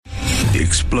The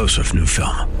explosive new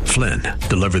film, Flynn,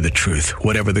 deliver the truth,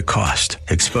 whatever the cost,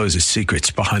 exposes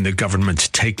secrets behind the government's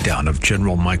takedown of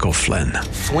General Michael Flynn.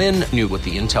 Flynn knew what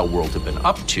the intel world had been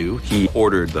up to. He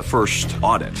ordered the first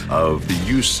audit of the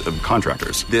use of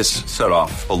contractors. This set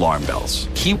off alarm bells.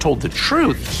 He told the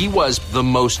truth. He was the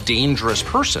most dangerous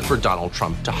person for Donald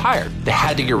Trump to hire. They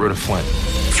had to get rid of Flynn.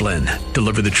 Flynn,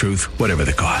 deliver the truth, whatever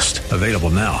the cost. Available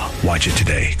now. Watch it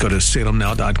today. Go to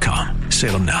salemnow.com.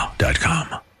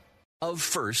 salemnow.com. Of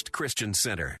First Christian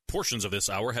Center. Portions of this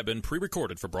hour have been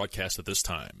pre-recorded for broadcast at this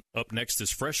time. Up next is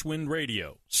Fresh Wind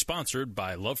Radio, sponsored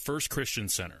by Love First Christian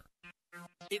Center.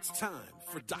 It's time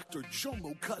for Dr.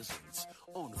 Jomo Cousins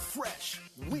on Fresh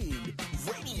Wind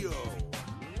Radio.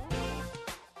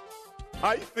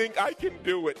 I think I can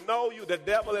do it. No, the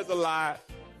devil is a lie.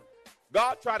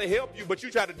 God try to help you, but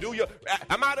you try to do your...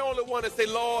 Am I the only one that say,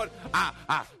 Lord,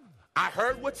 I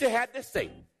heard what you had to say,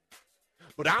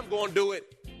 but I'm going to do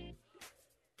it.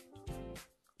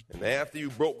 And after you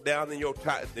broke down in your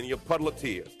puddle of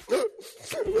tears.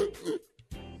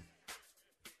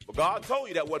 But God told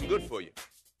you that wasn't good for you.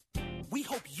 We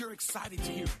hope you're excited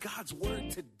to hear God's word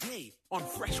today on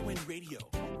Fresh Wind Radio.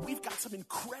 We've got some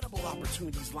incredible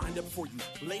opportunities lined up for you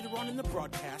later on in the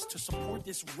broadcast to support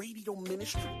this radio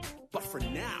ministry. But for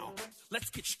now, let's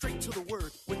get straight to the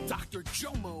word with Dr.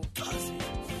 Jomo Cousins.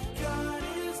 God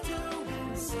is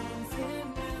doing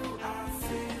something new. I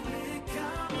feel it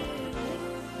coming.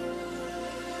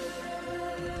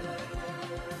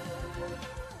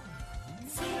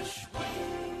 Fresh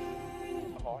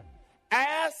Wind.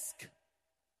 Ask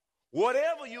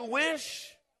whatever you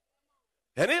wish,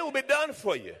 and it will be done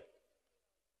for you.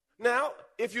 Now,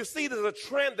 if you see there's a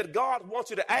trend that God wants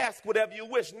you to ask whatever you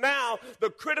wish, now the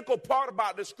critical part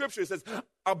about the scripture says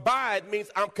abide means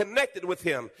I'm connected with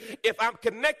him. If I'm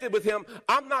connected with him,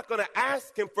 I'm not going to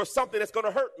ask him for something that's going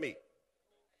to hurt me.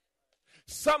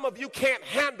 Some of you can't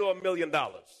handle $1 million.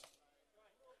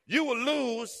 You will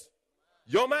lose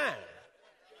your mind.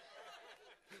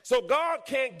 So God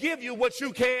can't give you what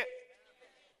you can't.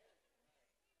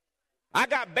 I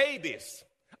got babies.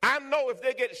 I know if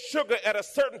they get sugar at a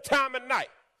certain time of night,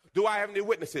 do I have any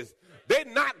witnesses? They're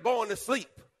not going to sleep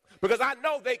because I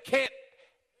know they can't.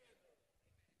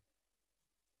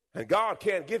 And God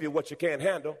can't give you what you can't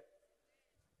handle.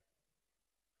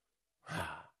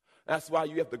 That's why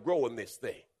you have to grow in this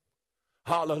thing.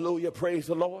 Hallelujah, praise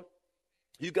the Lord.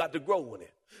 You got to grow in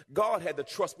it. God had to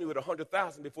trust me with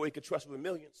 100,000 before he could trust me with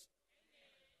millions.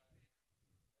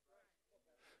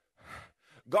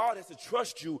 God has to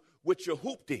trust you with your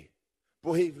hoopty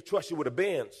before he can trust you with a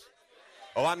Benz.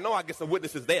 Oh, I know I get some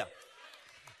witnesses there.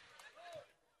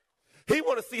 He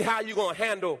want to see how you're going to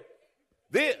handle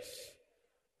this.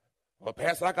 Well,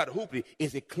 Pastor, I got a hoopty.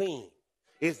 Is it clean?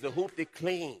 Is the hoopty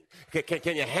clean?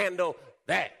 Can you handle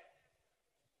that?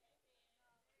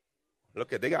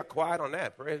 Look at, they got quiet on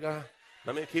that. Praise God.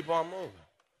 Let me keep on moving.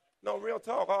 No, real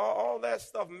talk. All that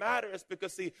stuff matters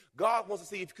because, see, God wants to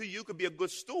see if you could be a good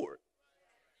steward.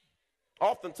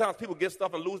 Oftentimes, people get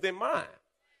stuff and lose their mind.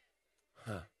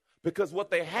 Because what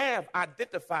they have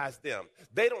identifies them.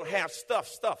 They don't have stuff.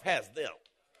 Stuff has them.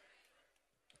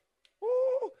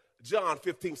 Ooh, John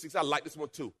 15:6. I like this one,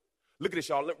 too. Look at this,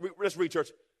 y'all. Let's read, church.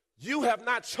 You have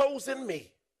not chosen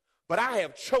me, but I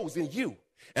have chosen you.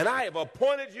 And I have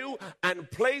appointed you and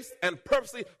placed and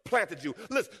purposely planted you.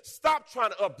 Listen, stop trying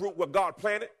to uproot what God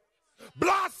planted.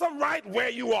 Blossom right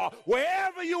where you are.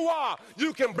 Wherever you are,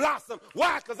 you can blossom.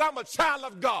 Why? Because I'm a child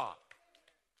of God.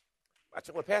 I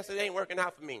told my pastor, it ain't working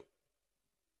out for me.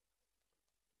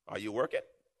 Are you working?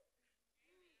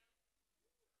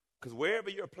 Because wherever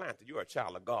you're planted, you're a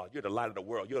child of God. You're the light of the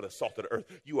world. You're the salt of the earth.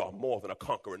 You are more than a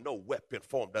conqueror. No weapon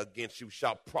formed against you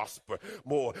shall prosper.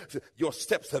 More, your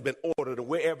steps have been ordered, and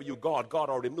wherever you go, God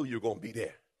already knew you were going to be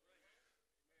there.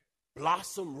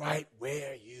 Blossom right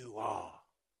where you are.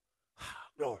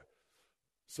 Lord,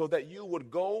 so that you would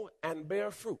go and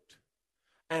bear fruit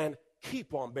and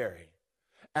keep on bearing,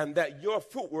 and that your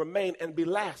fruit remain and be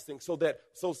lasting, so that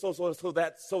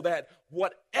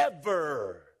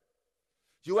whatever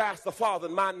you ask the Father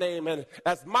in my name and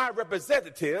as my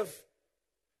representative,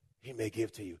 he may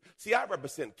give to you. See, I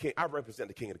represent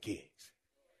the King of the Kings.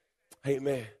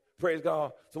 Amen. Praise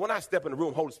God. So when I step in the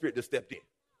room, Holy Spirit just stepped in.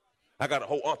 I got a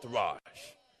whole entourage,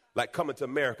 like Coming to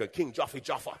America, King Jaffa.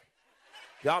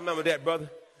 Y'all remember that, brother?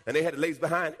 And they had the ladies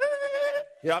behind.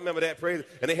 Y'all remember that, praise?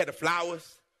 And they had the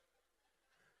flowers.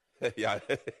 Yeah.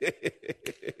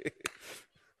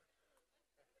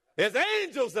 There's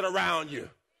angels that are around you.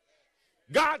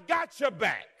 God got your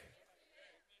back.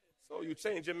 So you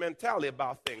change your mentality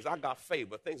about things. I got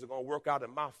favor. Things are going to work out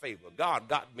in my favor. God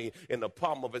got me in the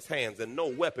palm of his hands, and no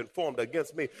weapon formed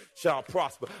against me shall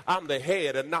prosper. I'm the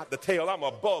head and not the tail. I'm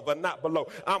above and not below.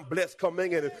 I'm blessed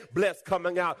coming in and blessed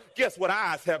coming out. Guess what?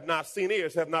 Eyes have not seen,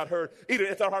 ears have not heard, either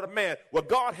into the heart of man, what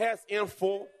God has in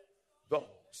for those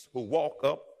who walk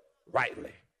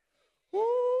uprightly.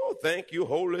 Ooh, thank you,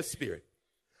 Holy Spirit.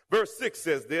 Verse 6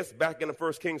 says this, back in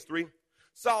 1 Kings 3.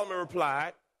 Solomon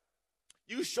replied,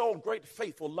 you showed great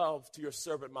faithful love to your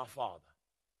servant, my father,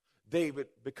 David,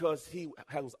 because he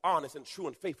was honest and true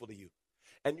and faithful to you.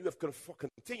 And you have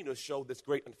continued to show this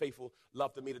great and faithful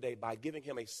love to me today by giving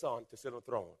him a son to sit on the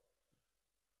throne.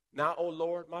 Now, O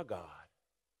Lord, my God,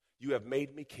 you have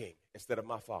made me king instead of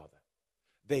my father,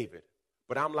 David.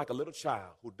 But I'm like a little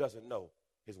child who doesn't know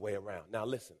his way around. Now,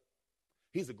 listen,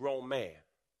 he's a grown man,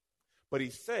 but he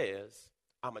says,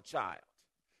 I'm a child.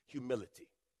 Humility.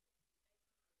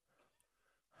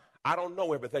 I don't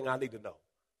know everything I need to know.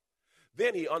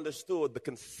 Then he understood the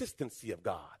consistency of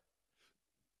God.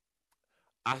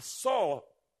 I saw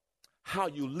how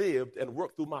you lived and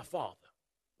worked through my father.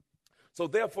 So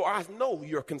therefore, I know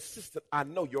you're consistent. I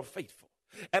know you're faithful.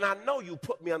 And I know you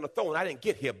put me on the throne. I didn't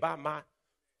get here by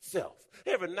myself.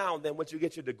 Every now and then, once you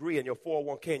get your degree and your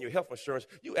 401k and your health insurance,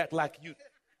 you act like you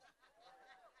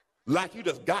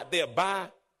just got there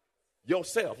by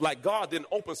yourself. Like God didn't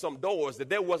open some doors, that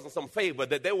there wasn't some favor,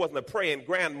 that there wasn't a praying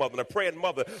grandmother and a praying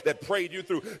mother that prayed you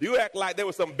through. You act like there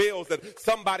were some bills that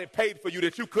somebody paid for you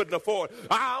that you couldn't afford.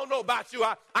 I don't know about you.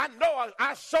 I know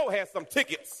I sure had some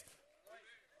tickets.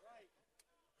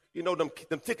 You know them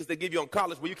tickets they give you on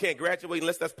college where you can't graduate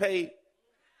unless that's paid?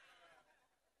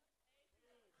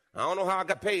 I don't know how I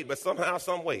got paid, but somehow,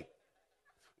 some way,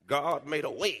 God made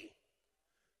a way.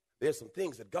 There's some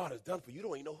things that God has done for you. You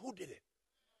don't even know who did it.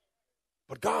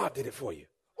 But God did it for you.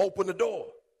 Open the door.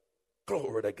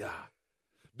 Glory to God.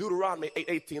 Deuteronomy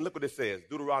 8:18. Look what it says.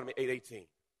 Deuteronomy 8:18.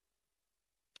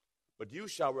 But you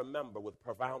shall remember with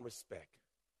profound respect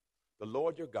the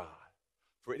Lord your God,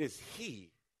 for it is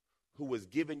he who has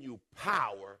given you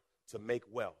power to make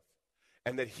wealth,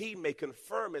 and that he may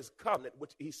confirm his covenant,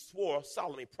 which he swore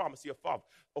solemnly promised your father.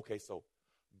 Okay, so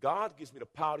God gives me the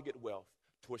power to get wealth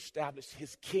to establish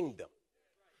his kingdom.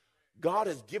 God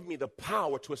has given me the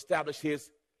power to establish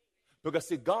his, because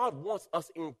see, God wants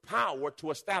us in power to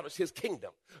establish his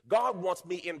kingdom. God wants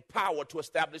me in power to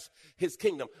establish his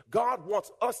kingdom. God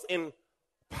wants us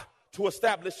to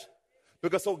establish,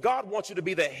 because so God wants you to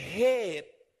be the head.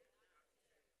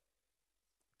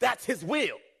 That's his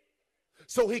will.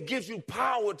 So he gives you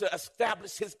power to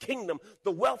establish his kingdom.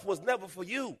 The wealth was never for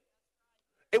you.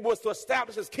 It was to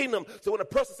establish his kingdom. So when a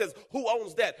person says, who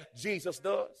owns that? Jesus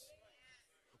does.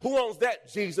 Who owns that?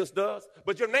 Jesus does.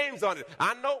 But your name's on it.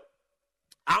 I know.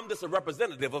 I'm just a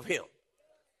representative of him.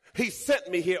 He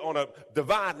sent me here on a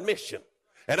divine mission,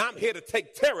 and I'm here to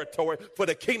take territory for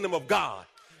the kingdom of God.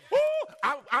 Woo!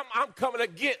 I'm coming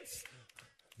against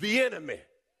the enemy.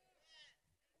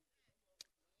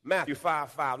 Matthew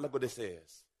 5:5, look what it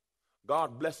says.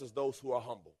 God blesses those who are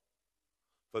humble,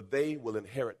 for they will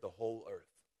inherit the whole earth.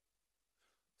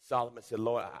 Solomon said,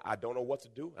 Lord, I don't know what to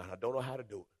do, and I don't know how to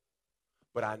do it.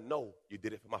 But I know you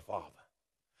did it for my father.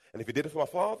 And if you did it for my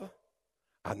father,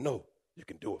 I know you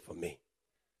can do it for me.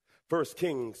 1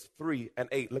 Kings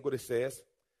 3:8, look what it says.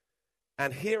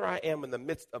 And here I am in the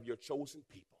midst of your chosen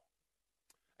people,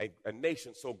 a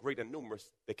nation so great and numerous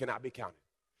they cannot be counted.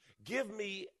 Give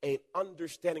me an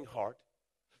understanding heart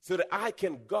so that I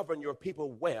can govern your people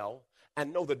well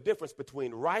and know the difference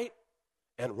between right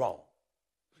and wrong.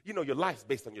 You know, your life's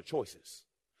based on your choices.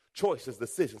 Choices,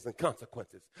 decisions, and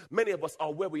consequences. Many of us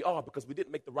are where we are because we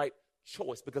didn't make the right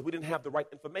choice, because we didn't have the right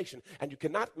information. And you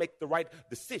cannot make the right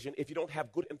decision if you don't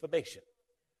have good information.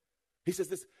 He says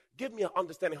this, give me an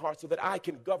understanding heart so that I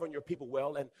can govern your people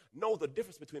well and know the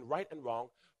difference between right and wrong,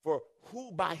 for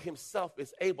who by himself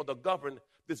is able to govern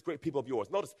this great people of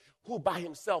yours. Notice, who by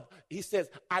himself, he says,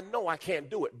 I know I can't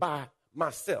do it by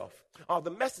myself.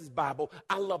 The Message Bible,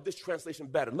 I love this translation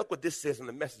better. Look what this says in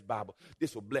the Message Bible.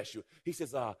 This will bless you. He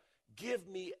says, give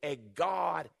me a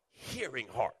God-hearing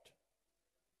heart,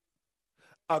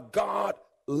 a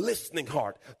God-listening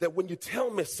heart, that when you tell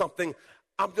me something,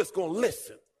 I'm just going to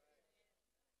listen.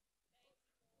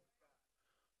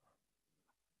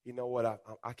 You know what?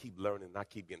 I keep learning, and I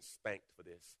keep getting spanked for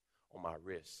this on my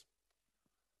wrist.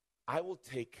 I will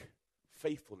take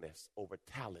faithfulness over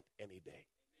talent any day.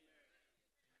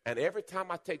 And every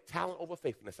time I take talent over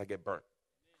faithfulness, I get burnt.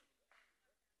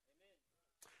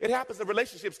 It happens in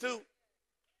relationships too.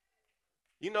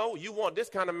 You know, you want this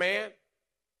kind of man.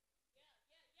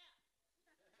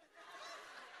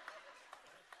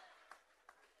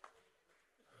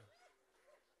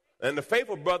 And the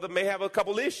faithful brother may have a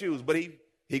couple issues, but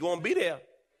he going to be there.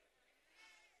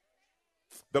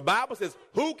 The Bible says,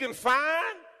 who can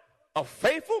find a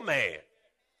faithful man?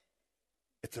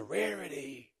 It's a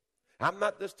rarity. I'm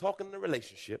not just talking in a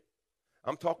relationship.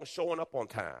 I'm talking showing up on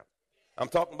time. I'm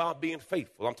talking about being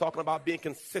faithful. I'm talking about being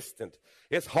consistent.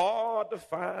 It's hard to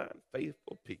find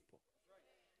faithful people.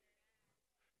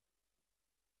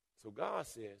 So God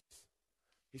says,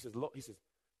 he says,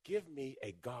 give me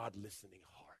a God-listening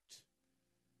heart.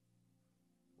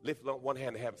 Lift one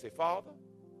hand to heaven and say, Father,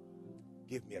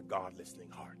 give me a God-listening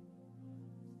heart.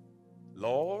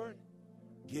 Lord,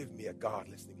 give me a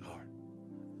God-listening heart.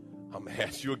 I'm going to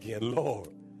ask you again, Lord,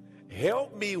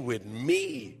 help me with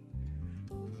me.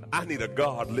 I need a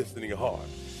God-listening heart.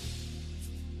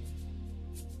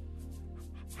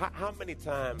 How many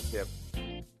times have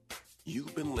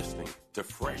You've been listening to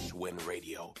Fresh Wind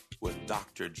Radio with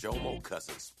Dr. Jomo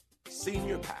Cousins,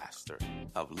 Senior Pastor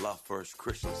of Love First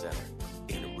Christian Center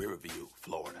in Riverview,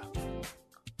 Florida.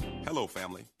 Hello,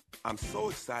 family. I'm so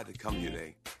excited to come here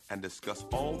today and discuss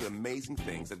all the amazing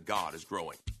things that God is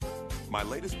growing. My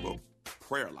latest book,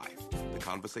 Prayer Life, The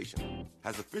Conversation,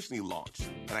 has officially launched,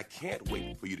 and I can't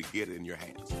wait for you to get it in your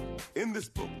hands. In this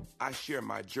book, I share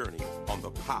my journey on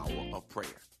the power of prayer.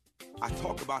 I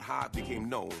talk about how I became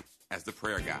known as the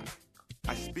prayer guy.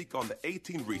 I speak on the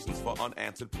 18 reasons for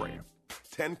unanswered prayer,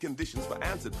 10 conditions for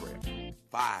answered prayer,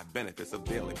 5 benefits of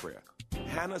daily prayer,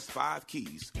 Hannah's 5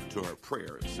 keys to her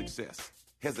prayer success,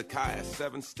 Hezekiah's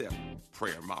 7-step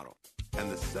prayer model,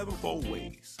 and the 7-fold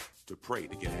ways to pray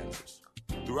to get answers.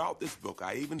 Throughout this book,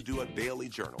 I even do a daily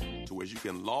journal to where you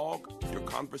can log your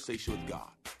conversation with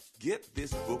God. Get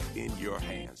this book in your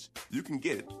hands. You can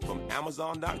get it from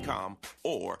Amazon.com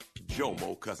or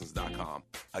JomoCousins.com.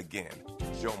 Again,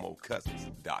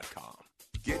 JomoCousins.com.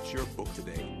 Get your book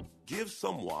today. Give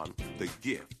someone the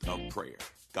gift of prayer.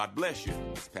 God bless you.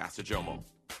 It's Pastor Jomo.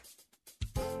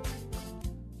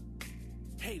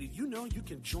 Hey, did you know you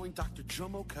can join Dr.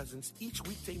 Jomo Cousins each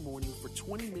weekday morning for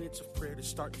 20 minutes of prayer to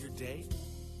start your day?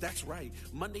 That's right.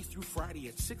 Monday through Friday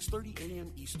at 6:30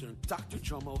 a.m. Eastern, Dr.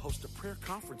 Jomo hosts a prayer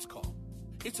conference call.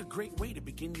 It's a great way to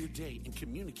begin your day in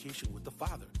communication with the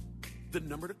Father. The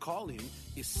number to call in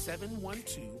is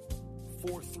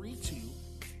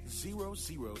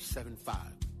 712-432-0075.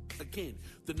 Again,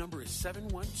 the number is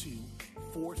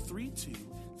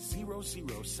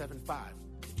 712-432-0075.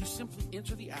 You simply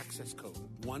enter the access code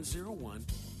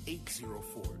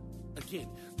 101804. Again,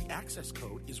 the access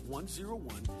code is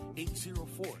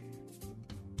 101804.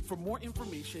 For more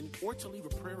information or to leave a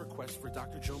prayer request for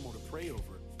Dr. Jomo to pray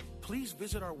over, please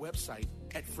visit our website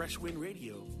at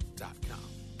freshwindradio.com.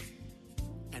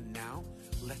 And now,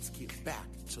 let's get back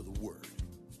to the Word.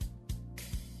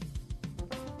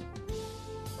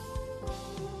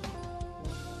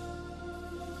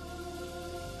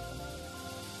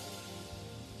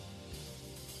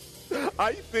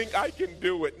 I think I can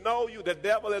do it. No, the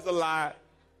devil is a lie.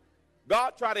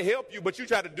 God tried to help you, but you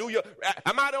try to do your.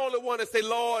 Am I the only one that say,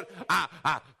 Lord,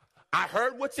 I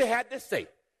heard what you had to say,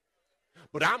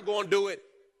 but I'm going to do it.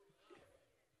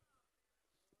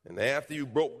 And after you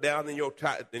broke down in your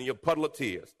puddle of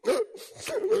tears,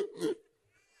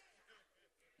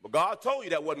 but God told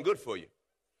you that wasn't good for you.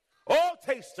 Oh,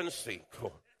 taste and see.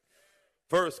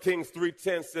 1 Kings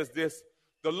 3:10 says this.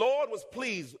 The Lord was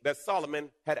pleased that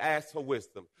Solomon had asked for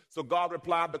wisdom. So God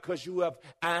replied, because you have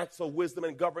asked for wisdom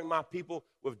in governing my people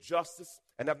with justice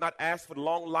and have not asked for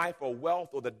long life or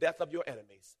wealth or the death of your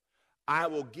enemies, I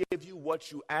will give you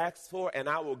what you asked for, and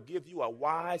I will give you a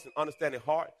wise and understanding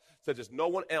heart such as no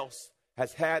one else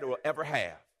has had or ever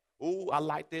have. Ooh, I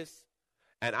like this.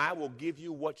 And I will give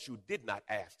you what you did not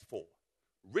ask for,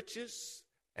 riches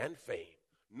and fame.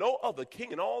 No other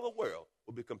king in all the world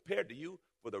will be compared to you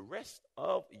for the rest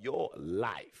of your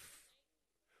life.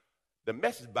 The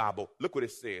Message Bible, look what it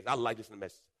says. I like this in the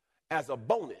Message. As a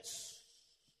bonus,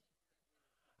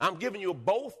 I'm giving you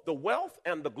both the wealth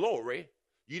and the glory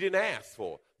you didn't ask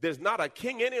for. There's not a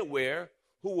king anywhere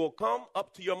who will come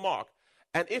up to your mark.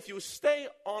 And if you stay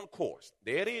on course,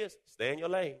 there it is, stay in your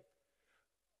lane.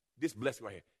 This blessing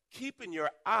right here. Keeping your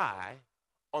eye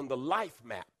on the life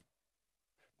map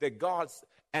that God's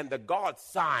and the God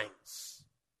signs.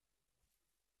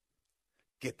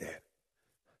 Get that?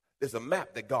 There's a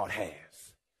map that God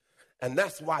has. And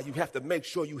that's why you have to make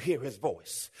sure you hear his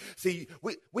voice. See,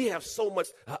 we have so much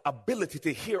ability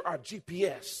to hear our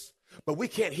GPS, but we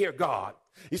can't hear God.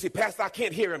 You see, Pastor, I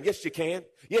can't hear him. Yes, you can.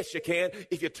 Yes, you can.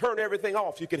 If you turn everything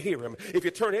off, you can hear him. If you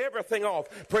turn everything off,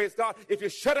 praise God. If you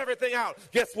shut everything out,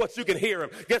 guess what? You can hear him.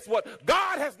 Guess what?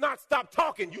 God has not stopped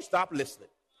talking. You stop listening.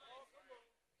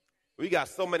 We got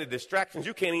so many distractions,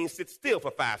 you can't even sit still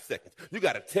for 5 seconds. You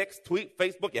got to text, tweet,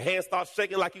 Facebook, your hands start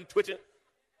shaking like you twitching.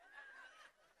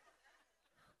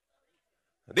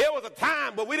 There was a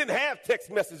time where we didn't have text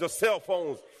messages or cell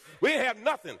phones. We didn't have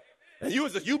nothing. And you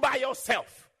was just you by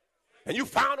yourself. And you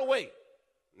found a way.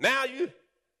 Now you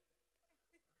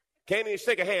can't even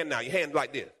shake a hand now. Your hand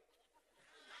like this.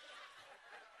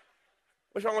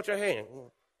 What's wrong with your hand?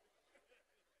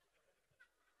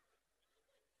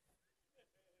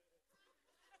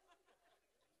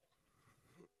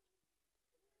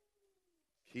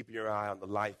 Keep your eye on the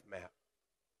life map.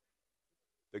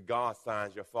 The God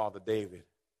signs your father David.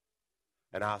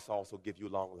 And I'll also give you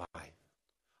long life.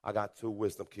 I got 2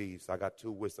 wisdom keys.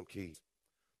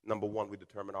 Number 1, we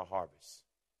determine our harvest.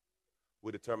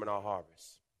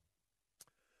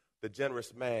 The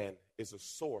generous man is a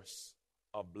source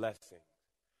of blessing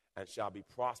and shall be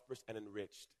prosperous and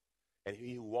enriched. And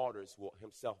he who waters will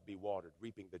himself be watered,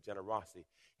 reaping the generosity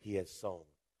he has sown.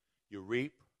 You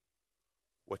reap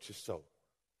what you sow.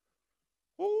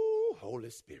 Ooh, Holy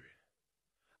Spirit.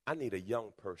 I need a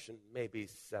young person, maybe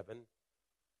 7,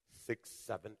 6,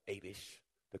 7, 8-ish,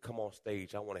 to come on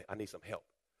stage. I need some help.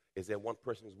 Is there one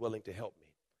person who's willing to help me?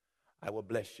 I will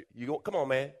bless you. Come on,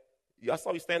 man. I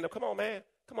saw you stand up. Come on, man.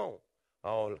 Come on.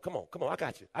 Oh, come on. I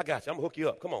got you. I'm going to hook you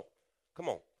up. Come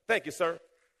on. Thank you, sir.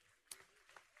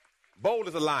 Bold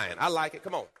as a lion. I like it.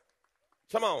 Come on.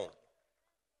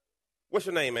 What's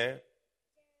your name, man?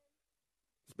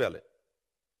 Spell it.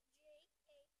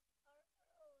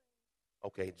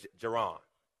 Okay, Jerron.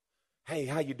 Hey,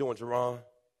 how you doing, Jerron?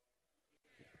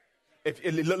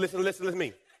 Listen to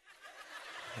me.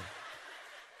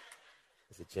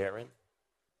 Is it Jaron?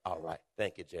 All right.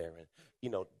 Thank you, Jaron. You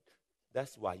know,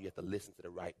 that's why you have to listen to the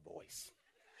right voice.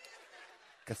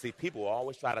 Because, see, people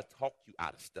always try to talk you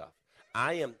out of stuff.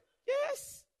 I am,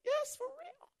 yes, for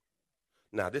real.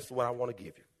 Now, this is what I want to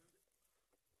give you.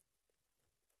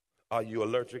 Are you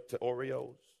allergic to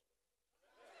Oreos?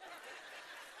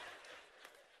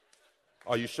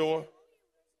 Are you sure?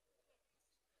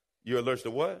 You're allergic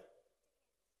to what?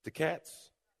 To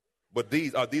cats? But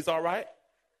are these all right?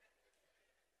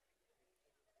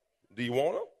 Do you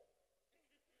want them?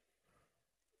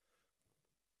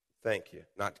 Thank you.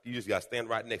 Now, you just got to stand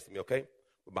right next to me, okay?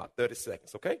 For about 30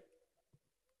 seconds, okay?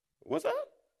 What's up?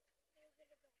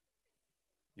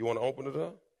 You want to open it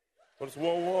up?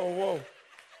 Whoa.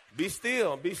 Be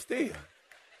still.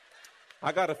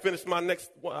 I got to finish my next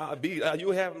one.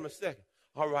 You have them in a second.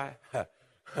 All right.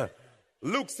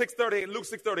 Luke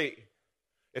 6:38.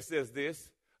 It says this,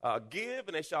 give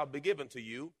and it shall be given to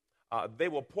you. They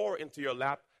will pour into your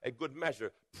lap a good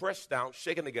measure, pressed down,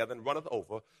 shaken together, and runneth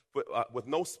over, with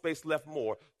no space left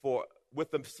more. For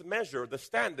with the measure, the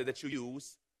standard that you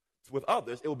use with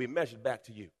others, it will be measured back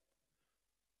to you.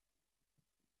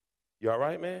 You all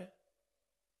right, man?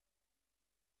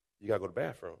 You got to go to the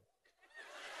bathroom.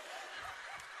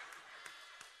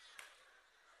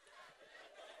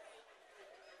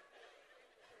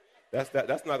 That's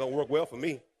not going to work well for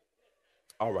me.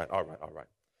 All right.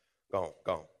 Go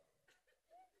on.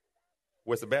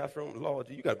 Where's the bathroom? Lord,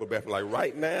 you got to go to the bathroom like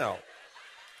right now.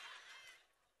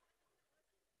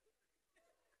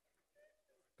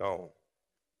 Go on.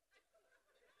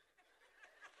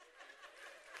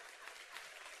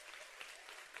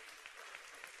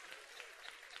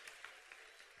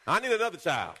 I need another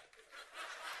child.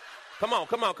 Come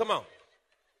on.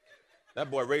 That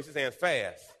boy raised his hands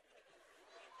fast.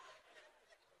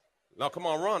 No, come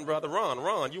on, run, brother,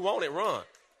 run. You want it, run.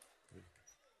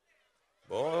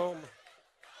 Boy.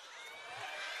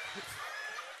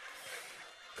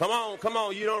 Come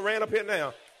on. You don't ran up here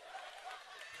now.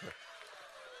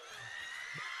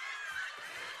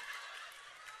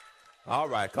 All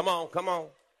right, come on.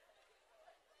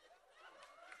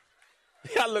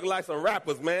 Y'all look like some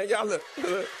rappers, man. Y'all look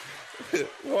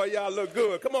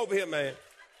good. Come over here, man.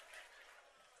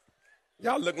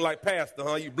 Y'all looking like pastor,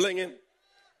 huh? You blinging?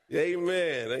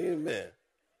 Amen.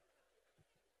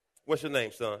 What's your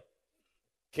name, son?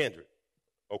 Kendrick.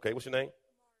 Okay, what's your name?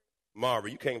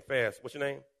 Mari. You came fast. What's your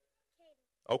name?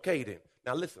 Okay, then.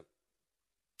 Now, listen.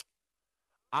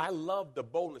 I love the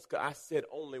boldness because I said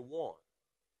only one.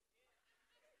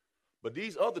 But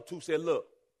these other two said, look,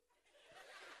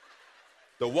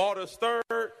 the water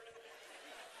stirred.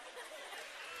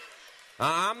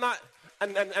 I'm not,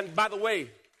 and by the way,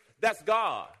 that's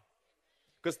God.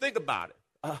 Because think about it.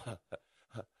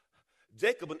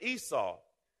 Jacob and Esau.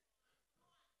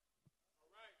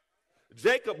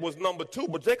 Jacob was number 2,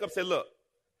 but Jacob said, look,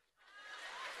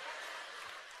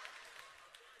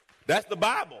 that's the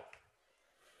Bible.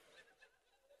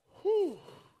 Whew.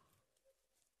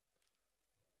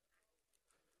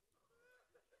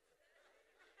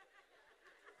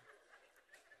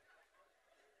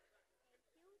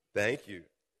 Thank you.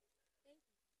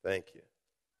 Thank you.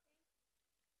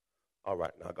 All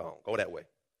right, now go on. Go that way.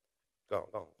 Go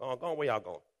on. Where y'all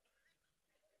going?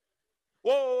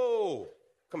 Whoa.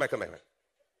 Come back.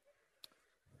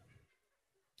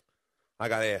 I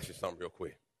got to ask you something real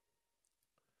quick.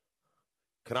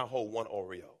 Can I hold one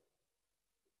Oreo?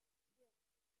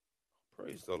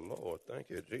 Praise the Lord. Thank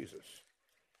you, Jesus.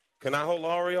 Can I hold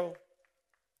Oreo?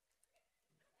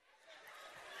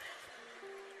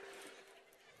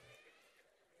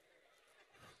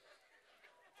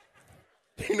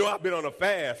 You know, I've been on a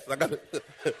fast. I got.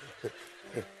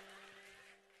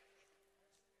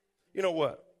 You know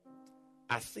what?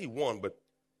 I see one, but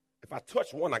if I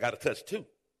touch one, I got to touch two.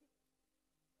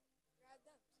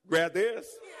 Grab theirs?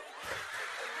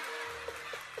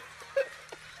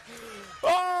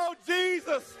 Oh,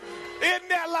 Jesus. Isn't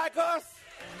that like us?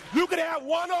 You can have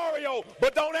one Oreo,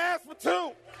 but don't ask for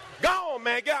two. Go on,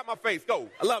 man. Get out my face. Go.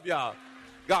 I love y'all.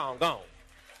 Go on.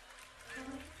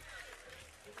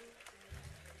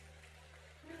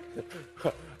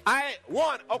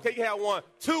 One. Okay, you have one.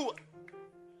 Two.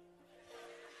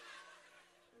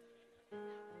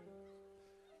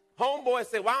 Homeboy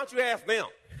said, why don't you ask them?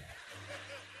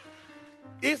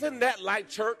 Isn't that like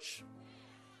church?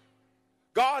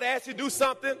 God asks you to do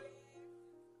something.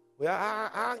 Well,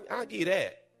 I'll give you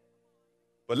that.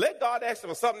 But let God ask you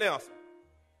for something else.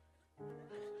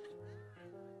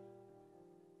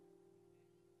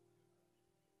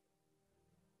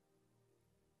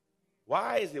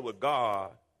 Why is it with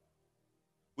God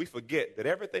we forget that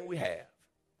everything we have?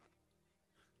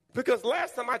 Because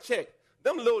last time I checked,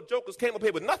 them little jokers came up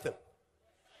here with nothing.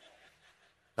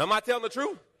 Am I telling the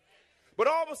truth? But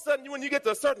all of a sudden, when you get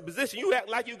to a certain position, you act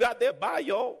like you got there by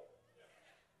y'all.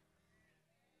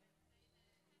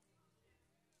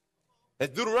 As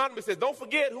Deuteronomy says, don't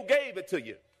forget who gave it to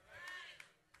you.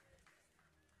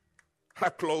 I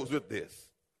close with this.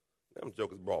 Them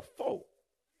jokers brought 4.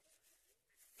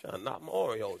 Trying to knock my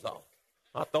Oreos off.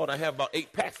 I thought I had about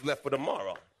 8 packs left for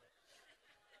tomorrow.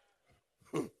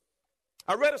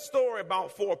 I read a story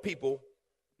about 4 people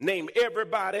named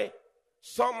everybody,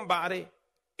 somebody,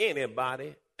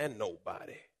 anybody, and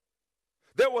nobody.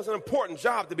 There was an important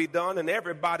job to be done, and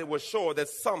everybody was sure that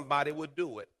somebody would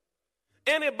do it.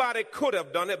 Anybody could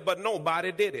have done it, but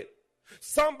nobody did it.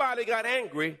 Somebody got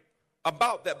angry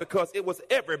about that because it was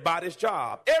everybody's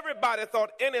job. Everybody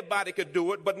thought anybody could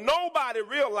do it, but nobody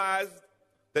realized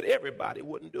that everybody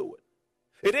wouldn't do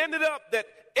it. It ended up that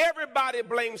everybody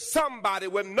blamed somebody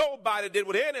when nobody did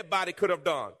what anybody could have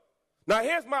done. Now,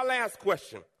 here's my last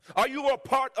question. Are you a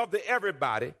part of the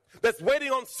everybody that's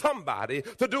waiting on somebody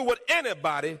to do what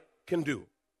anybody can do,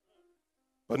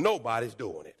 but nobody's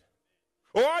doing it?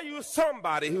 Or are you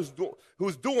somebody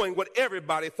who's doing what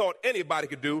everybody thought anybody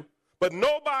could do, but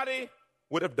nobody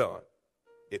would have done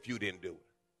if you didn't do it?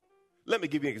 Let me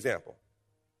give you an example.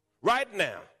 Right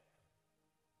now,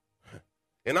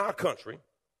 in our country,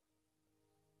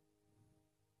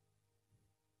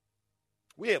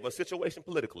 we have a situation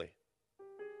politically.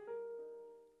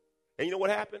 And you know what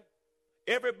happened?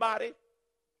 Everybody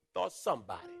thought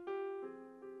somebody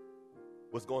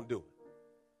was going to do it.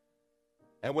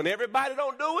 And when everybody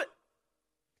don't do it,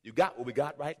 you got what we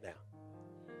got right now.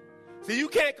 See, you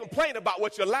can't complain about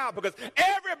what you allow because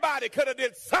everybody could have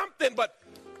did something, but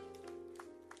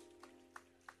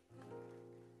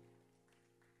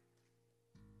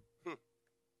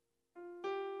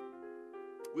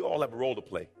we all have a role to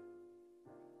play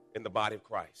in the body of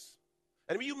Christ.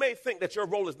 And you may think that your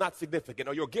role is not significant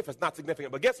or your gift is not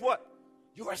significant, but guess what?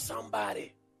 You are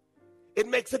somebody. It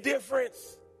makes a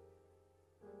difference.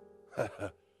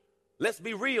 Let's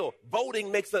be real.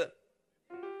 Voting makes a...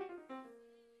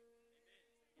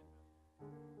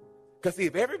 Because see,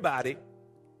 if everybody...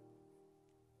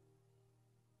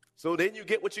 So then you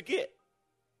get what you get.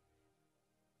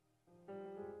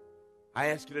 I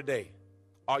ask you today,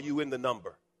 are you in the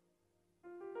number?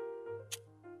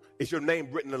 Is your name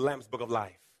written in the Lamb's Book of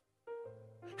Life?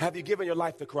 Have you given your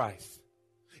life to Christ?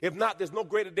 If not, there's no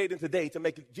greater day than today to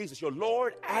make Jesus your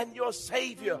Lord and your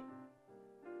Savior.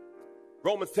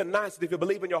 Romans 10:9 says, if you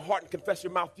believe in your heart and confess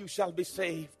your mouth, you shall be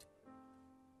saved.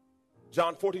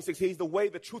 John 14:6, he's the way,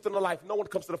 the truth, and the life. No one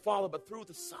comes to the Father but through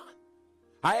the Son.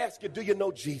 I ask you, do you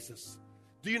know Jesus?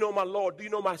 Do you know my Lord? Do you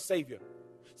know my Savior?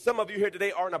 Some of you here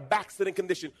today are in a backsliding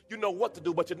condition. You know what to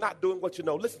do, but you're not doing what you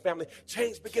know. Listen, family,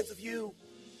 change begins with you.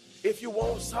 If you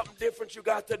want something different, you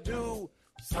got to do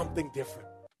something different.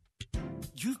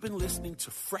 You've been listening to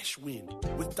Fresh Wind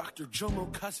with Dr.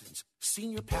 Jomo Cousins,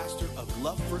 Senior Pastor of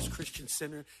Love First Christian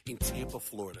Center in Tampa,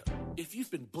 Florida. If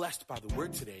you've been blessed by the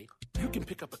word today, you can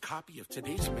pick up a copy of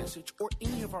today's message or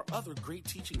any of our other great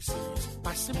teaching series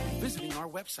by simply visiting our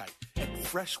website at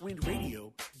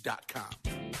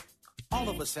freshwindradio.com. All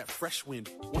of us at Fresh Wind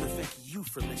want to thank you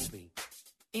for listening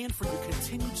and for your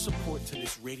continued support to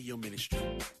this radio ministry.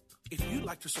 If you'd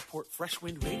like to support Fresh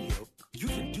Wind Radio, you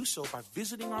can do so by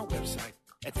visiting our website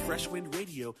at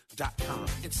freshwindradio.com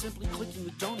and simply clicking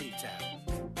the Donate tab.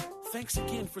 Thanks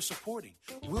again for supporting.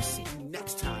 We'll see you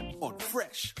next time on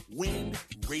Fresh Wind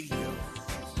Radio.